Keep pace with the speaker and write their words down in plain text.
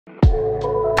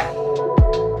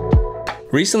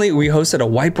Recently, we hosted a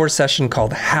whiteboard session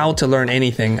called How to Learn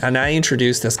Anything, and I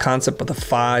introduced this concept of the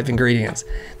 5 ingredients.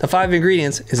 The 5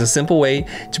 ingredients is a simple way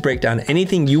to break down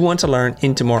anything you want to learn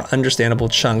into more understandable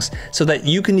chunks so that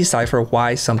you can decipher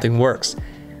why something works.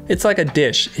 It's like a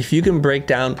dish. If you can break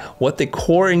down what the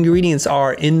core ingredients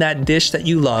are in that dish that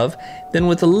you love, then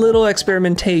with a little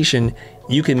experimentation,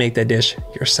 you can make that dish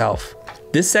yourself.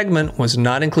 This segment was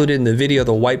not included in the video of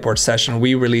the whiteboard session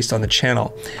we released on the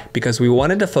channel because we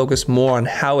wanted to focus more on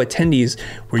how attendees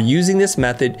were using this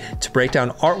method to break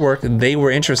down artwork they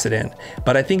were interested in.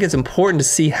 But I think it's important to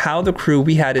see how the crew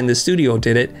we had in the studio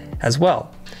did it as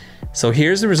well. So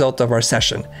here's the result of our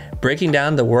session, breaking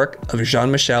down the work of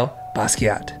Jean-Michel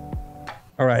Basquiat.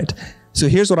 All right, so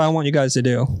here's what I want you guys to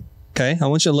do, okay? I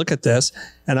want you to look at this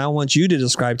and I want you to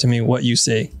describe to me what you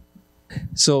see.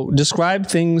 So describe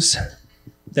things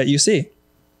that you see,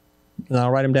 and I'll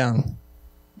write them down.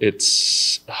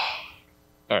 It's,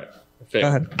 all right. Go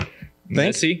ahead.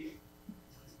 Messy.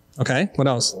 Okay, what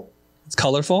else? It's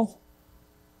colorful.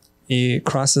 He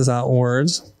crosses out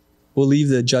words. We'll leave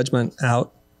the judgment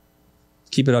out.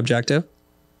 Keep it objective.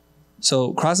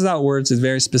 So crosses out words is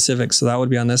very specific, so that would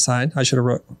be on this side. I should have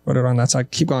wrote it on that side.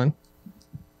 Keep going.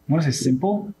 I want to say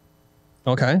simple.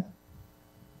 Okay.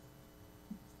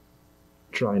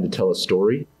 Trying to tell a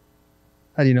story.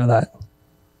 How do you know that?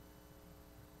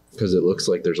 Because it looks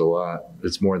like there's a lot.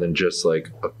 It's more than just like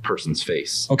a person's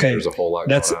face. Okay. There's a whole lot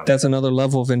going on. That's another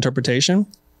level of interpretation.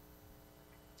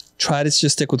 Try to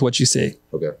just stick with what you see.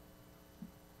 Okay.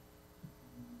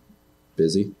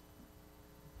 Busy.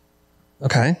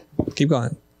 Okay. Keep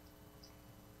going.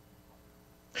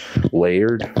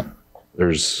 Layered.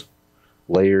 There's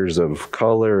layers of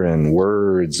color and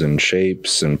words and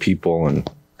shapes and people and...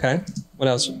 Okay. What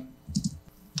else?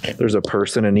 There's a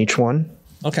person in each one.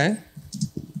 Okay.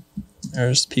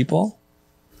 There's people.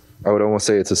 I would almost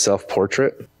say it's a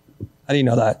self-portrait. How do you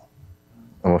know that?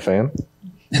 I'm a fan.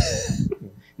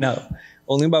 No,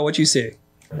 only by what you see.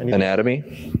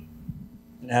 Anatomy.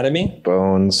 Anatomy.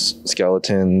 Bones,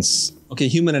 skeletons. Okay,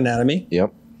 human anatomy.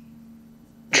 Yep.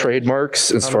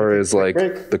 Trademarks as far as like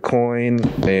the coin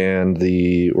and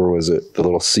the, or was it the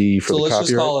little C for the copyright? So let's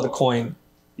just call it a coin.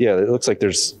 Yeah, it looks like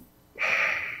there's,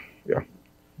 yeah.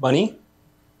 Money?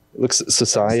 It looks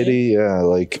society, yeah,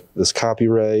 like this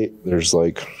copyright. There's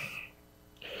like...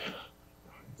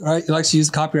 All right, he likes to use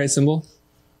the copyright symbol.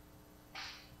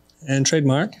 And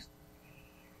trademark.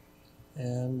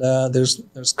 And there's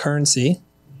currency.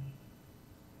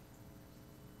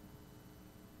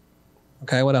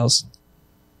 Okay, what else?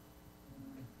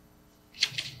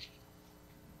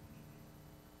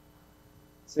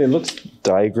 See, it looks...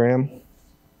 Diagram.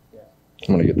 Yeah.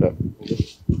 I'm going to get that.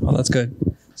 Oh, that's good.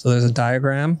 So there's a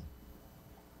diagram.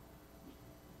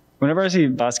 Whenever I see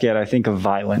Basquiat, I think of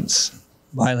violence.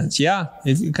 Violence, yeah.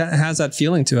 It kind of has that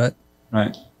feeling to it.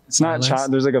 Right. It's not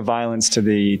child. There's like a violence to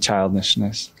the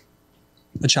childishness.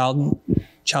 A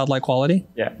childlike quality?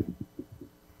 Yeah.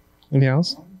 Anything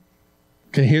else?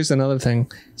 Okay, here's another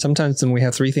thing. Sometimes when we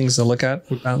have 3 things to look at,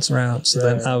 we bounce around. So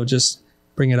then I would just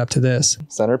bring it up to this.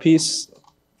 Centerpiece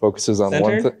focuses on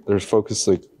one thing.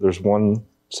 There's one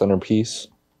centerpiece.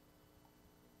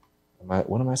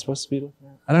 What am I supposed to be looking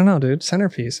at? I don't know, dude.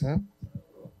 Centerpiece, huh?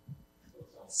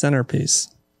 Centerpiece.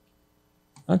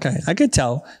 Okay, I could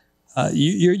tell.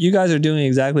 You guys are doing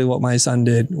exactly what my son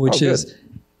did, which is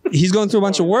he's going through a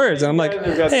bunch of words, and I'm like,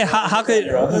 hey, how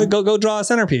could go draw a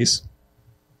centerpiece?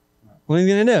 What are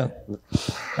you gonna do?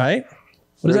 Right?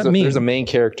 What does that mean? There's a main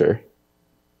character.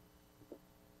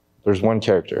 There's one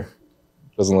character.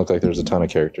 Doesn't look like there's a ton of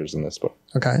characters in this book.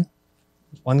 Okay,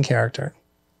 one character.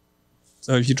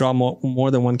 So if you draw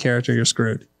more than one character, you're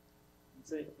screwed.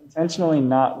 It's intentionally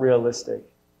not realistic.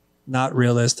 Not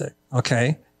realistic.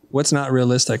 Okay. What's not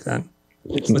realistic then?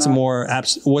 What's a more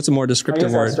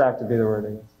descriptive word? Abstract would be the word.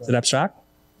 I guess. Is it abstract?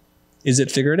 Is it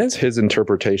figurative? It's his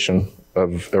interpretation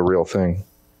of a real thing.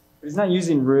 But he's not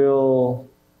using real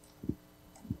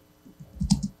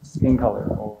skin color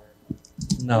or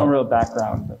no real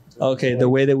background. Okay, the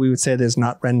way that we would say it is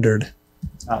not rendered.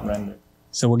 Not rendered.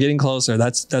 So we're getting closer.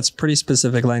 That's pretty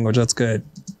specific language. That's good.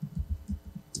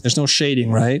 There's no shading,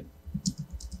 right?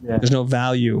 Yeah. There's no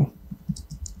value.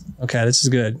 Okay, this is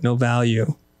good. No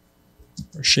value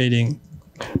or shading.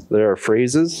 There are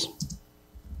phrases.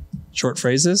 Short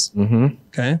phrases? Mm-hmm.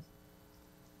 Okay.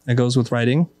 That goes with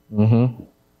writing. Mm-hmm.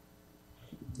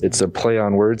 It's a play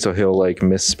on words, so he'll like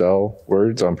misspell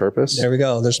words on purpose. There we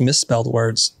go. There's misspelled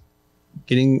words.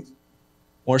 Getting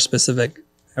more specific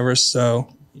ever so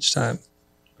each time.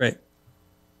 Great.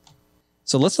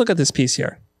 So let's look at this piece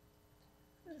here.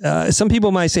 Some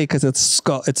people might say because it's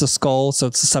a skull, so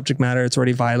it's a subject matter, it's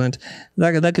already violent.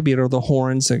 That could be the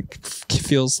horns. It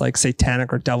feels like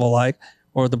satanic or devil-like,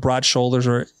 or the broad shoulders,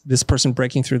 or this person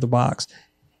breaking through the box.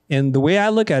 And the way I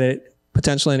look at it,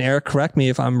 potentially, and Eric, correct me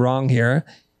if I'm wrong here,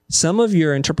 some of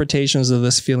your interpretations of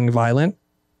this feeling violent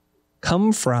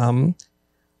come from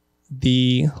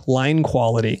the line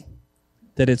quality,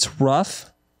 that it's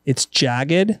rough, it's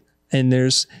jagged, and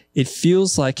it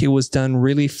feels like it was done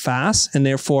really fast, and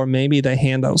therefore maybe the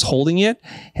hand that was holding it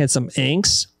had some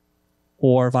angst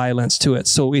or violence to it.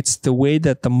 So it's the way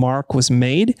that the mark was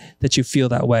made that you feel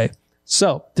that way.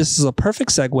 So this is a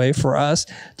perfect segue for us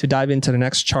to dive into the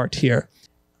next chart here.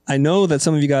 I know that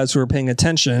some of you guys who are paying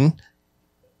attention,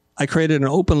 I created an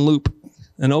open loop.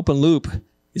 An open loop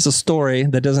is a story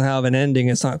that doesn't have an ending.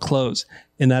 It's not closed.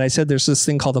 In that I said there's this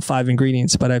thing called the 5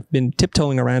 ingredients, but I've been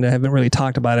tiptoeing around it. I haven't really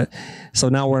talked about it. So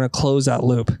now we're going to close that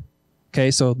loop. Okay,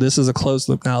 so this is a closed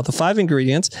loop. Now, the 5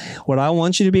 ingredients, what I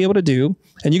want you to be able to do,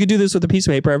 and you can do this with a piece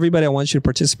of paper. Everybody, I want you to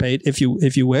participate if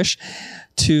you wish,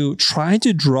 to try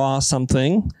to draw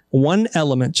something, one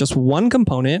element, just one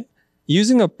component,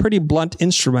 using a pretty blunt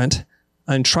instrument,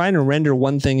 and trying to render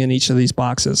one thing in each of these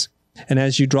boxes. And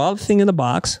as you draw the thing in the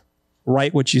box,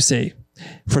 write what you see.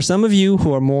 For some of you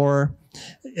who are more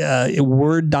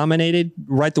word dominated,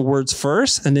 write the words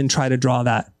first and then try to draw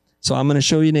that. So I'm going to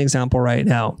show you an example right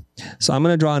now. So I'm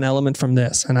going to draw an element from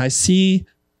this, and I see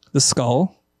the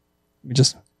skull. Let me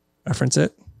just reference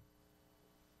it.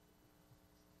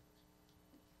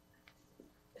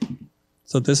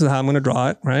 So this is how I'm going to draw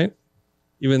it, right?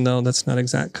 Even though that's not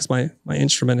exact because my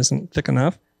instrument isn't thick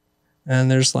enough. And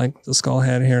there's like the skull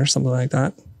head here, something like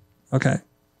that. Okay.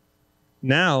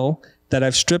 Now that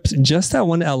I've stripped just that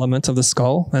one element of the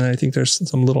skull, and I think there's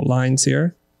some little lines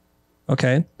here.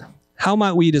 Okay. How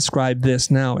might we describe this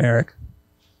now, Eric?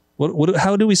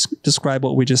 How do we describe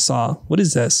what we just saw? What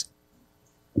is this?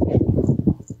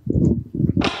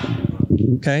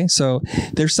 Okay. So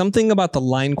there's something about the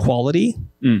line quality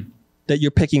that you're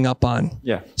picking up on.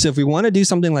 Yeah. So if we want to do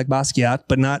something like Basquiat,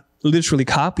 but not literally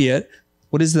copy it,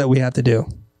 what is it that we have to do?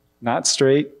 Not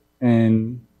straight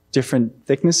and different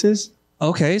thicknesses.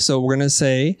 Okay, so we're going to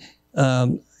say,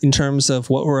 in terms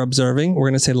of what we're observing, we're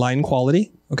going to say line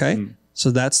quality. Okay, so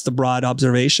that's the broad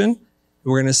observation.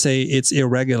 We're going to say it's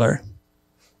irregular,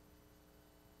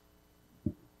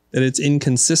 that it's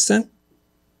inconsistent.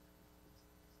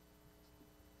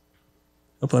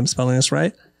 Hopefully I'm spelling this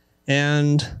right.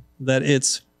 And that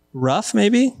it's rough,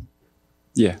 maybe?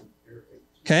 Yeah.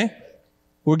 Okay,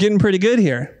 we're getting pretty good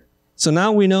here. So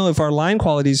now we know if our line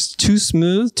quality is too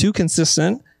smooth, too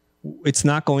consistent, it's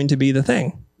not going to be the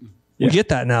thing. Yeah. We get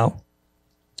that now.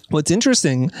 What's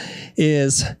interesting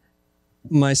is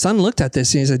my son looked at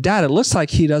this and he said, Dad, it looks like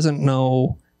he doesn't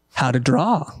know how to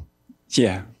draw.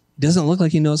 Yeah. It doesn't look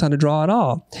like he knows how to draw at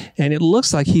all. And it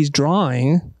looks like he's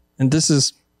drawing, and this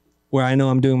is where I know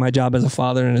I'm doing my job as a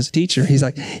father and as a teacher. He's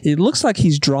like, it looks like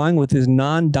he's drawing with his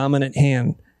non-dominant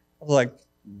hand. I was like,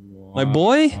 my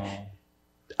boy,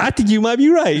 I think you might be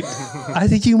right. I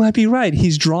think you might be right.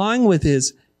 He's drawing with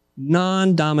his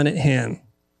non-dominant hand.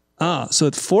 So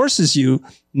it forces you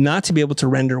not to be able to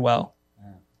render well.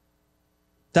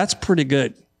 That's pretty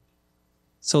good.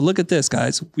 So look at this,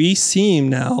 guys. We seem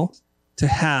now to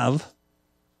have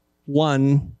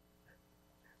one,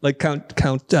 like count,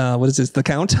 what is this? The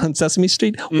Count on Sesame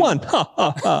Street? One.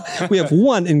 We have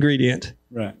one ingredient.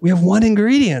 Right. We have one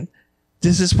ingredient.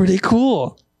 This is pretty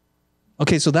cool.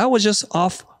 Okay, so that was just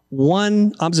off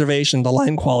one observation, the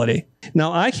line quality.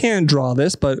 Now I can't draw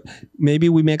this, but maybe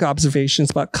we make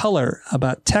observations about color,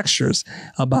 about textures,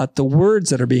 about the words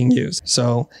that are being used.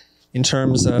 So in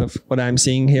terms of what I'm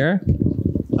seeing here,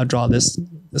 I'll draw this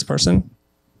person.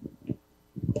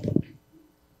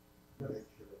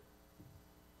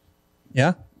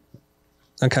 Yeah?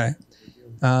 Okay.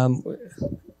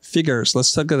 Figures.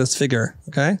 Let's look at this figure.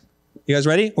 Okay? You guys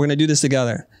ready? We're going to do this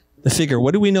together. The figure.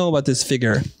 What do we know about this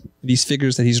figure? These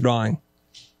figures that he's drawing.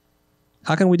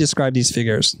 How can we describe these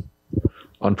figures?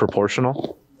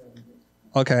 Unproportional.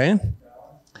 Okay.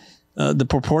 The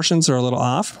proportions are a little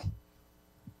off.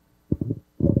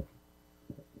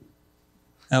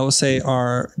 I will say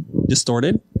are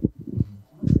distorted.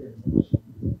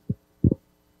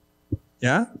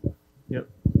 Yeah? Yep.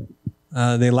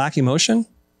 They lack emotion.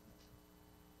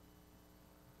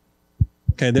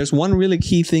 Okay, there's one really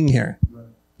key thing here.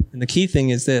 And the key thing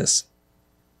is this.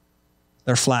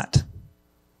 They're flat.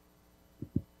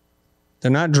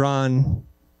 They're not drawn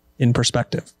in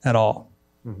perspective at all.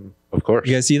 Of course.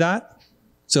 You guys see that?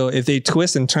 So if they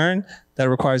twist and turn, that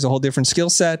requires a whole different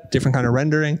skill set, different kind of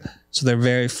rendering. So they're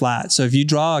very flat. So if you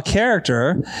draw a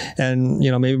character and, you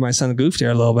know, maybe my son goofed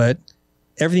here a little bit,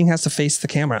 everything has to face the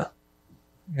camera.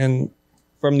 And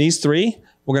from these three,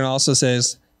 we're going to also say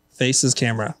is faces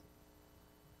camera.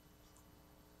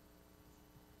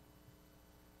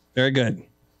 Very good.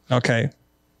 Okay.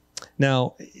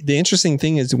 Now, the interesting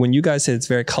thing is when you guys said it's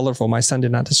very colorful, my son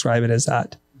did not describe it as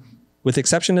that. With the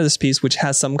exception of this piece, which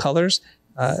has some colors,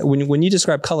 when you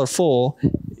describe colorful,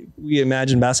 we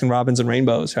imagine Baskin-Robbins and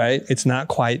rainbows, right? It's not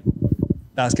quite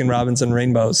Baskin-Robbins and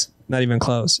rainbows, not even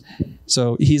close.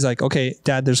 So he's like, okay,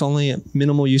 Dad, there's only a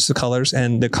minimal use of colors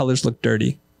and the colors look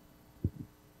dirty.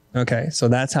 Okay, so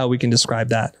that's how we can describe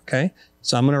that, okay?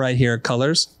 So I'm gonna write here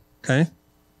colors, okay?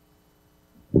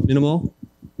 Minimal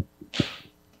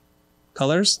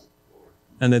colors,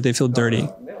 and that they feel dirty,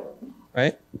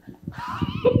 right?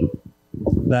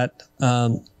 That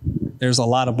there's a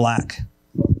lot of black.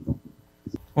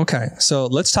 Okay, so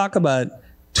let's talk about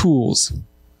tools.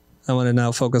 I want to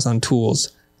now focus on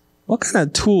tools. What kind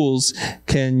of tools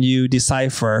can you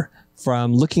decipher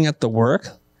from looking at the work?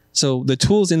 So the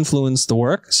tools influence the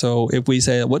work. So if we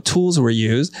say what tools were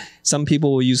used, some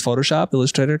people will use Photoshop,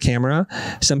 Illustrator, Camera.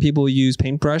 Some people use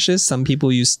paintbrushes. Some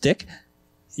people use stick.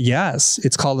 Yes,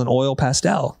 it's called an oil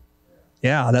pastel.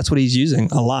 Yeah, that's what he's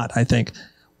using a lot, I think.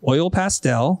 Oil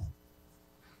pastel.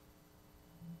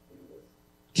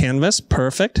 Canvas,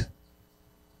 perfect.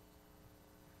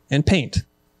 And paint.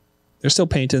 There's still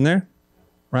paint in there,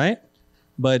 right?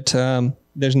 But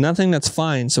there's nothing that's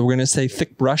fine, so we're going to say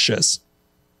thick brushes.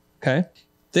 Okay?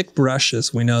 Thick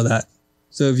brushes, we know that.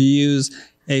 So if you use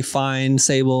a fine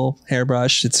sable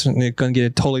hairbrush, it's going to get a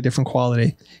totally different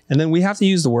quality. And then we have to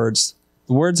use the words.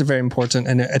 The words are very important,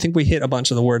 and I think we hit a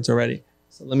bunch of the words already.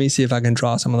 So let me see if I can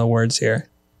draw some of the words here.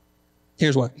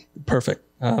 Here's what. Perfect.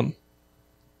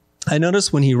 I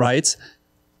notice when he writes,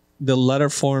 the letter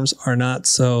forms are not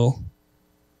so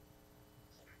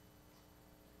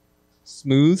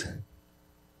smooth.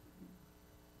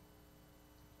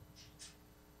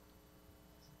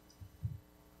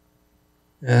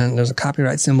 And there's a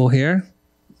copyright symbol here.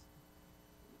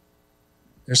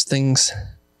 There's things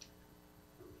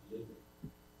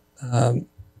that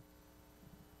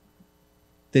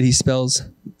he spells.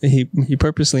 He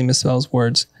purposely misspells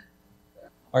words.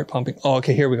 Heart pumping. Oh,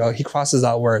 okay, here we go. He crosses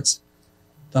out words.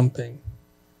 Thumping.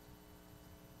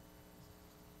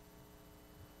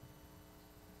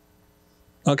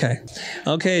 Okay.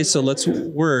 Okay, so let's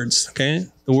words, okay?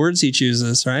 The words he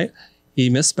chooses, right? He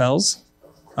misspells,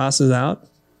 crosses out,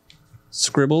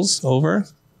 scribbles over,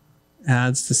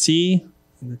 adds the C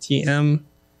and the TM,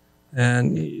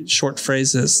 and short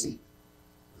phrases.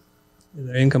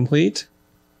 They're incomplete.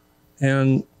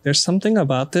 And there's something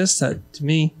about this that, to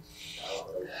me,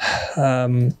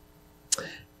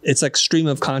 it's like stream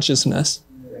of consciousness,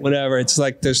 whatever. It's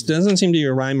like there doesn't seem to be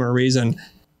a rhyme or a reason.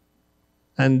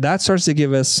 And that starts to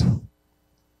give us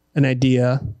an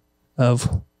idea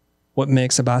of what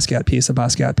makes a Basquiat piece a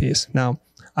Basquiat piece. Now,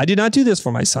 I did not do this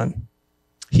for my son.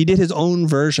 He did his own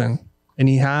version, and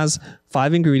he has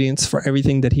 5 ingredients for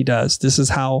everything that he does. This is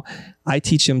how I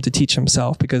teach him to teach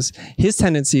himself, because his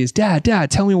tendency is, Dad,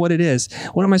 tell me what it is.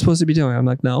 What am I supposed to be doing? I'm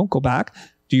like, no, go back,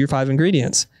 do your 5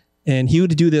 ingredients. And he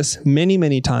would do this many,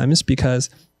 many times, because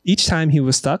each time he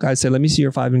was stuck, I'd say, let me see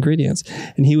your 5 ingredients.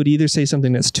 And he would either say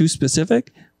something that's too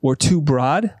specific or too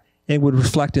broad, and would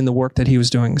reflect in the work that he was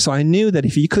doing. So I knew that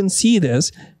if he couldn't see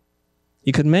this,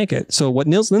 he couldn't make it. So what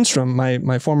Niels Lindstrom,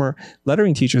 my former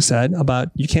lettering teacher, said about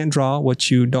you can't draw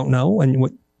what you don't know, and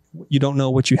what you don't know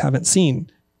what you haven't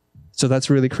seen. So that's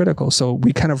really critical. So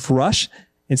we kind of rush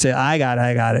and say, I got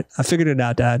it. I figured it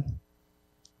out, Dad.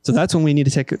 So that's when we need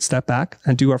to take a step back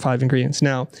and do our 5 ingredients.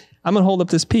 Now, I'm going to hold up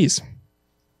this piece.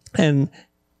 And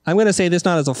I'm going to say this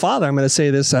not as a father. I'm going to say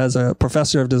this as a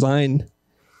professor of design.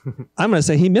 I'm going to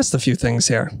say he missed a few things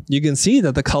here. You can see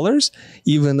that the colors,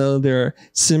 even though they're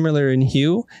similar in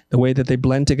hue, the way that they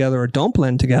blend together or don't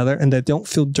blend together, and they don't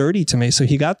feel dirty to me. So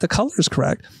he got the colors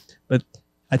correct. But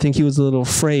I think he was a little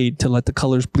afraid to let the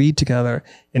colors bleed together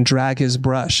and drag his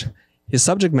brush. His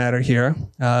subject matter here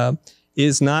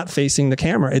is not facing the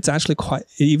camera. It's actually quite,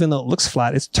 even though it looks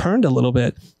flat, it's turned a little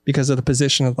bit because of the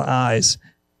position of the eyes.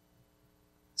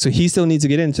 So he still needs to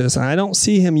get into this. And I don't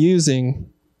see him using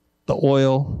the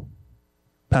oil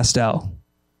pastel.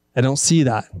 I don't see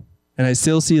that. And I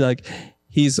still see, like,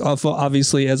 he's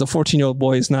obviously, as a 14-year-old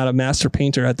boy, he's not a master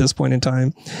painter at this point in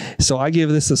time. So I give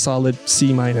this a solid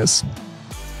C-.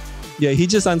 Yeah, he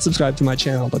just unsubscribed to my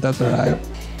channel, but that's all right.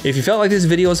 If you felt like this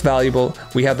video was valuable,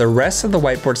 we have the rest of the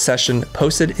whiteboard session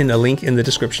posted in the link in the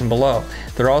description below.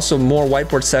 There are also more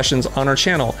whiteboard sessions on our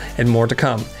channel and more to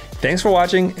come. Thanks for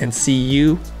watching and see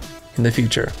you in the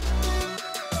future.